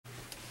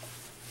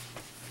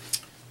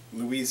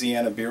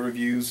Louisiana beer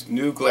reviews.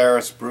 New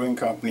Glarus Brewing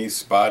Company's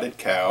Spotted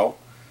Cow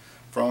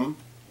from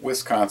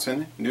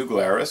Wisconsin. New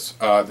Glarus.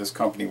 This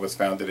company was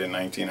founded in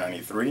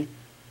 1993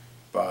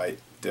 by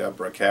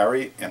Deborah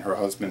Carey, and her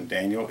husband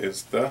Daniel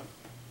is the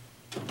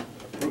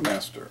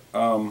brewmaster.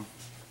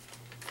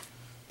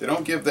 They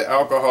don't give the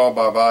alcohol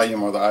by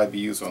volume or the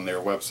IBUs on their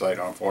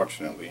website,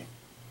 unfortunately.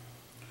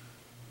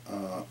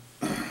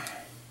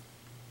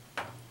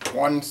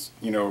 One's,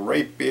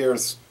 rate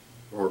beers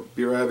or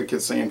Beer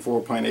Advocate saying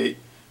 4.8,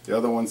 the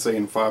other one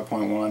saying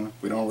 5.1.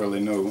 We don't really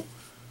know.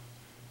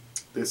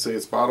 They say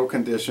it's bottle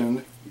conditioned.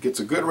 It gets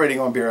a good rating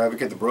on Beer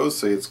Advocate. The bros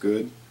say it's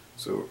good,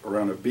 so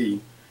around a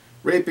B.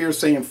 Rate beer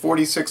saying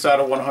 46 out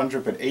of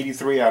 100, but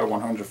 83 out of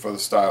 100 for the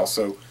style.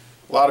 So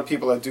a lot of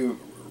people that do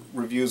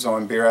reviews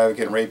on Beer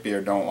Advocate and rate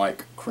beer don't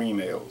like cream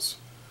ales.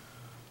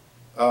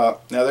 Now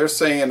they're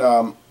saying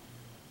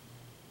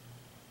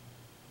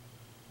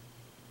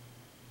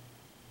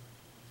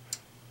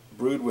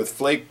brewed with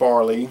flake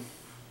barley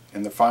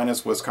and the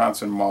finest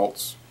Wisconsin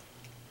malts,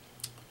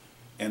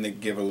 and they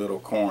give a little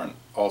corn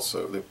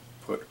also. They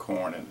put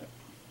corn in it,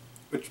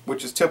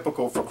 which is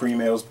typical for cream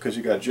ales, because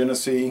you got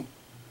Genesee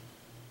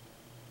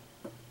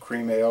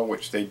cream ale,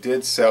 which they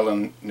did sell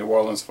in New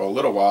Orleans for a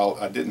little while.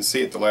 I didn't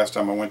see it the last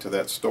time I went to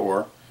that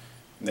store,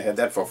 and they had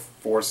that for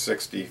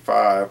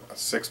 $4.65 a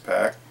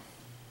 6-pack.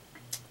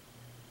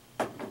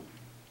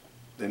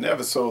 They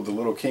never sold the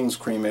Little King's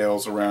cream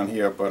ales around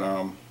here, but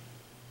I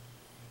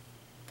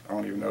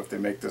don't even know if they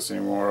make this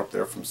anymore up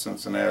there from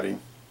Cincinnati.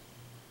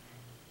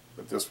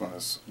 But this one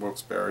is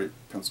Wilkes-Barre,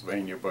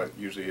 Pennsylvania, but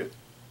usually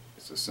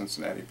it's a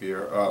Cincinnati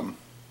beer.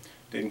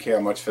 Didn't care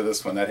much for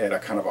this one. That had a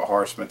kind of a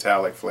harsh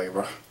metallic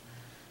flavor.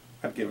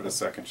 I'd give it a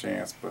second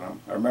chance, but I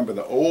remember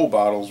the old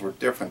bottles were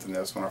different than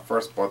this when I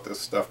first bought this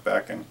stuff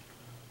back in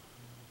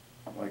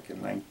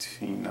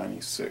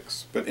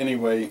 1996. But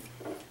anyway,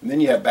 and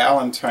then you have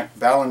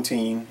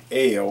Ballantine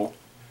Ale,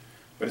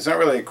 but it's not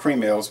really a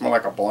cream ale, it's more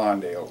like a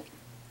blonde ale.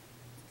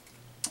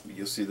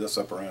 You'll see this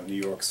up around New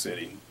York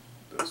City,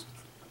 those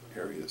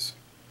areas.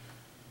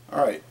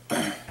 Alright,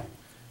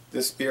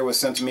 this beer was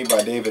sent to me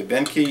by David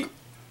Benke,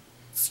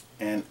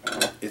 and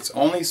it's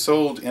only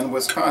sold in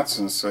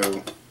Wisconsin,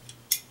 so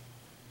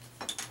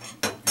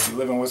if you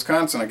live in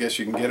Wisconsin, I guess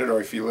you can get it, or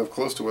if you live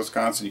close to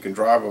Wisconsin, you can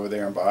drive over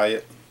there and buy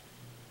it.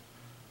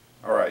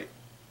 Alright,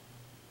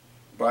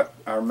 but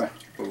I remember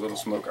a little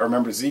smoke. I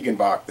remember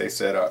Ziegenbach, they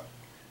said,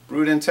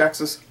 brewed in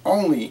Texas,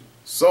 only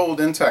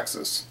sold in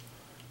Texas.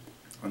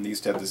 And they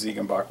used to have the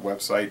Ziegenbach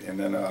website, and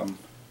then I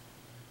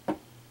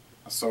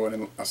saw it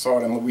in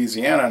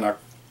Louisiana, and I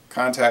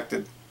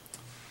contacted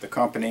the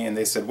company, and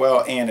they said,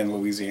 well, and in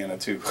Louisiana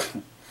too.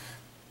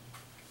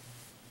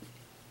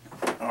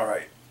 All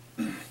right,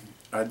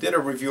 I did a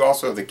review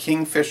also of the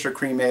Kingfisher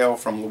Cream Ale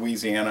from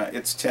Louisiana.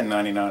 It's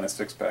 $10.99 a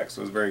 6-pack,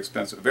 so it's very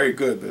expensive, very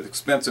good, but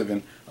expensive,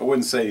 and I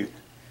wouldn't say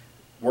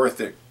worth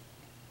it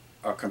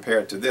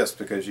compared to this,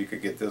 because you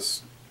could get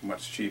this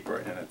much cheaper,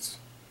 and it's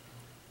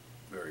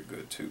very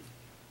good too.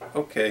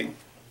 Okay,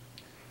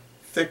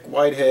 thick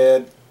white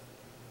head,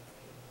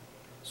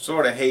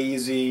 sort of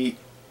hazy,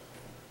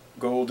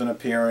 golden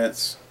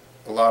appearance,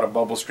 a lot of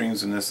bubble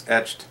streams in this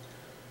etched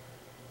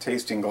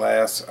tasting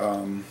glass.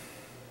 Yeah,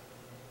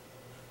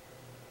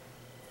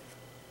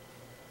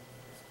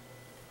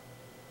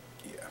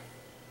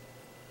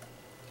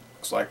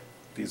 looks like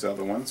these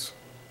other ones.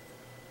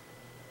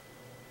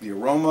 The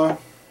aroma,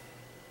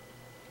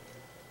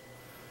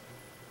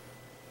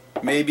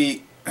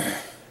 maybe.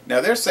 Now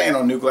they're saying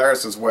on New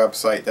Glarus's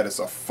website that it's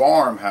a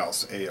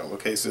farmhouse ale.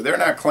 Okay, so they're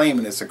not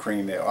claiming it's a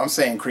cream ale. I'm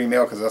saying cream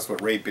ale because that's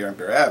what Rate Beer and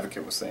Beer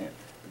Advocate was saying.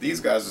 But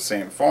these guys are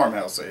saying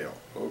farmhouse ale.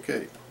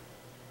 Okay.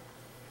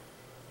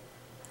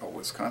 Oh,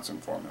 Wisconsin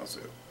farmhouse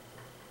ale.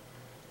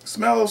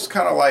 Smells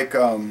kind of like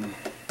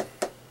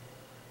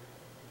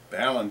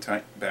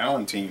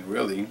Ballantine,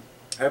 really.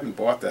 I haven't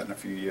bought that in a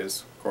few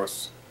years. Of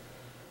course,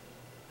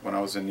 when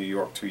I was in New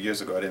York 2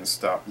 years ago, I didn't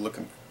stop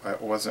looking. I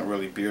wasn't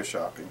really beer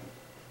shopping.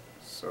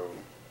 So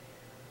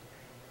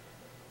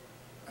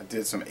I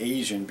did some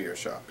Asian beer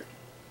shopping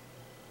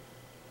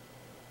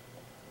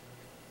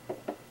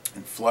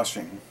in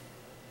Flushing,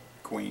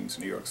 Queens,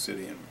 New York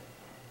City, and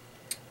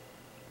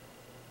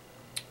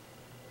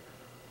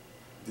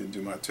didn't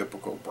do my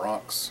typical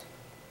Bronx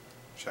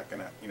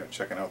checking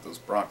out those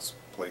Bronx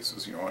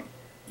places, on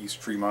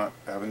East Tremont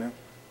Avenue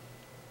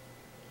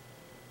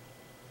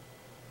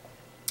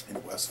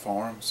and West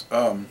Farms,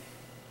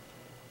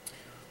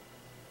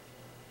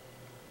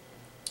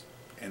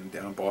 and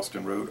down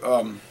Boston Road.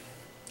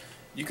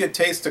 You could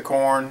taste the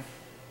corn.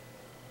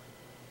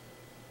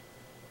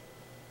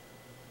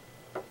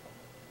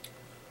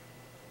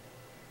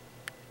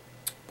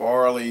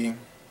 Barley.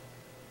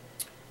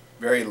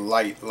 Very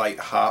light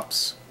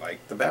hops,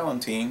 like the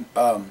Ballantine.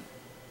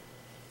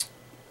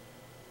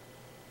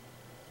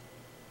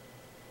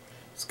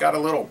 It's got a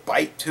little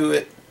bite to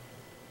it.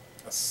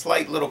 A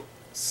slight little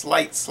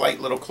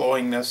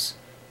cloyingness.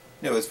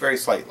 No, it's very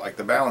slight, like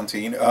the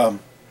Ballantine.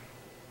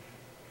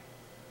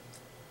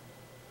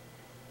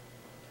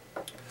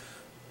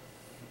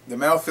 The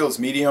mouthfeel is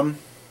medium.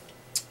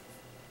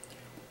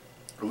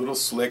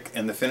 little slick,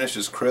 and the finish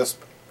is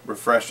crisp,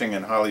 refreshing,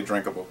 and highly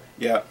drinkable.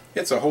 Yeah,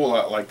 it's a whole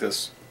lot like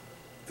this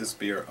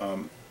beer.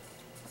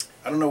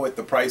 I don't know what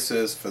the price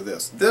is for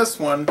this. This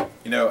one,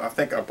 you know, I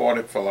think I bought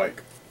it for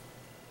like,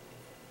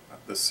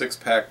 the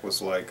 6-pack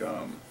was like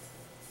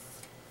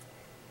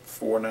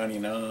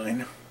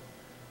 $4.99.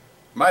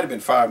 Might have been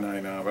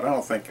 $5.99, but I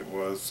don't think it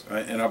was.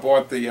 And I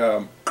bought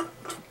the,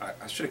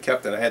 I should have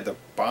kept it. I had the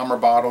bomber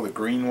bottle, the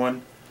green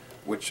one,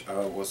 which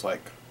was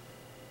like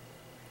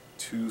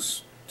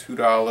 $2,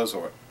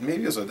 or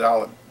maybe it was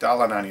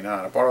 $1.99.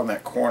 I bought it on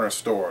that corner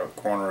store,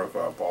 corner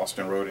of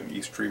Boston Road in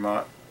East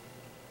Tremont,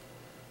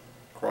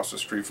 across the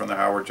street from the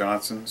Howard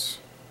Johnsons.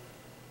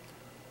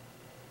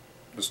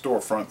 The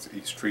storefront's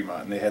East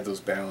Tremont, and they had those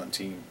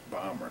Ballantine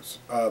bombers.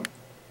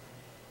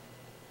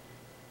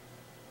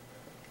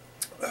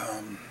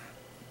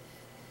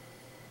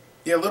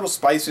 Yeah, a little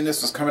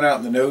spiciness is coming out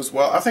in the nose.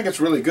 Well, I think it's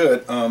really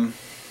good. But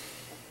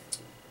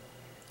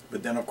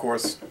then, of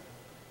course,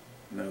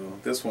 no,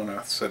 this one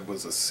I said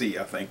was a C,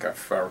 I think,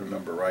 if I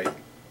remember right.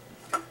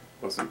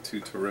 Wasn't too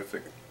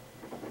terrific.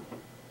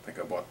 I think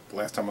I bought, the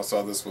last time I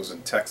saw this was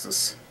in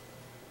Texas.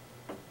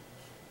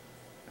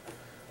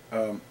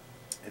 At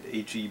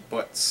A.G.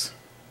 Butts.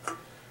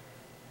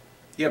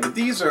 Yeah, but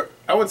these are,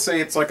 I would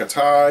say it's like a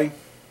tie.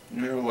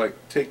 You know, like,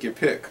 take your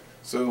pick.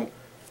 So,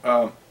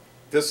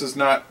 this is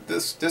not,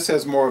 this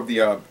has more of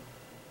the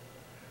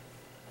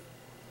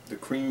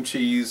cream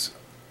cheese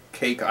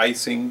cake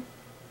icing.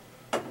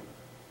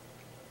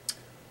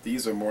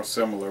 These are more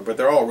similar, but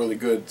they're all really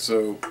good.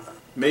 So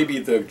maybe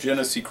the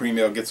Genesee cream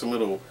ale gets a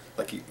little,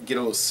 like, you get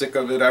a little sick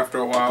of it after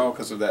a while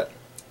because of that,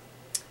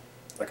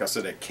 like I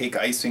said, that cake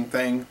icing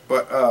thing.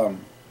 But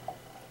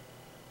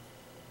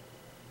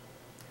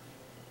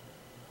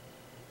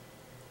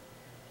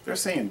they're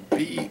saying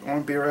B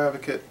on Beer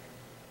Advocate.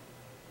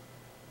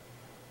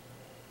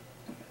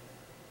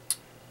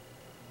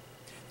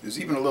 There's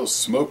even a little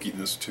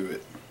smokiness to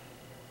it.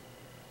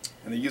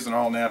 And they're using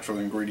all natural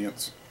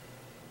ingredients.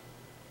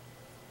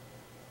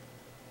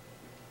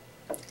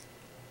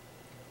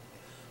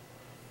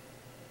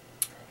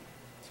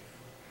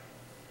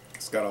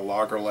 It's got a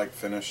lager-like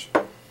finish.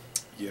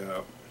 Yeah,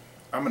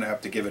 I'm going to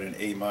have to give it an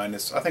A-. I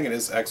think it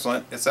is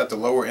excellent. It's at the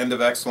lower end of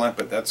excellent,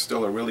 but that's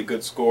still a really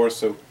good score.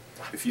 So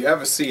if you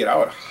ever see it, I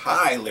would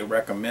highly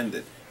recommend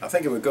it. I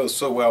think it would go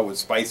so well with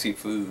spicy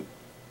foods.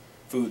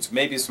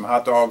 Maybe some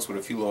hot dogs with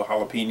a few little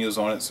jalapenos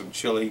on it, some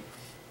chili,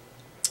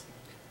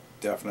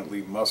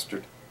 definitely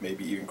mustard,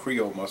 maybe even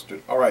Creole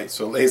mustard. Alright,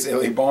 so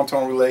Les Bon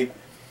Ton Roulé,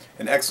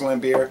 an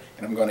excellent beer,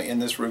 and I'm going to end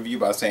this review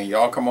by saying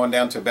y'all come on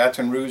down to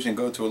Baton Rouge and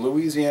go to a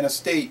Louisiana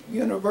State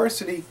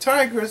University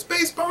Tigers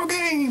baseball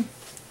game.